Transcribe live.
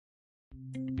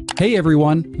Hey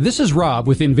everyone, this is Rob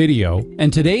with InVideo,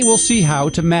 and today we'll see how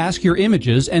to mask your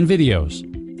images and videos.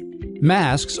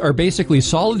 Masks are basically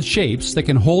solid shapes that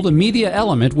can hold a media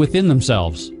element within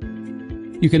themselves.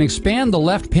 You can expand the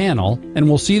left panel and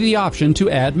we'll see the option to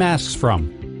add masks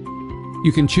from.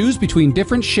 You can choose between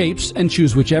different shapes and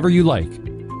choose whichever you like.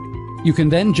 You can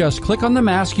then just click on the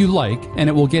mask you like and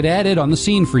it will get added on the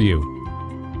scene for you.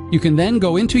 You can then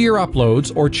go into your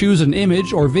uploads or choose an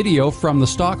image or video from the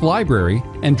stock library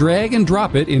and drag and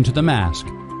drop it into the mask.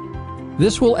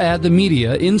 This will add the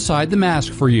media inside the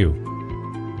mask for you.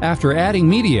 After adding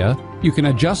media, you can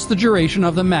adjust the duration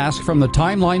of the mask from the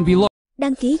timeline below.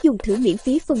 Đăng ký dùng thử miễn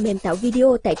phí phần mềm tạo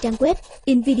video tại trang web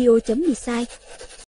InVideo.site.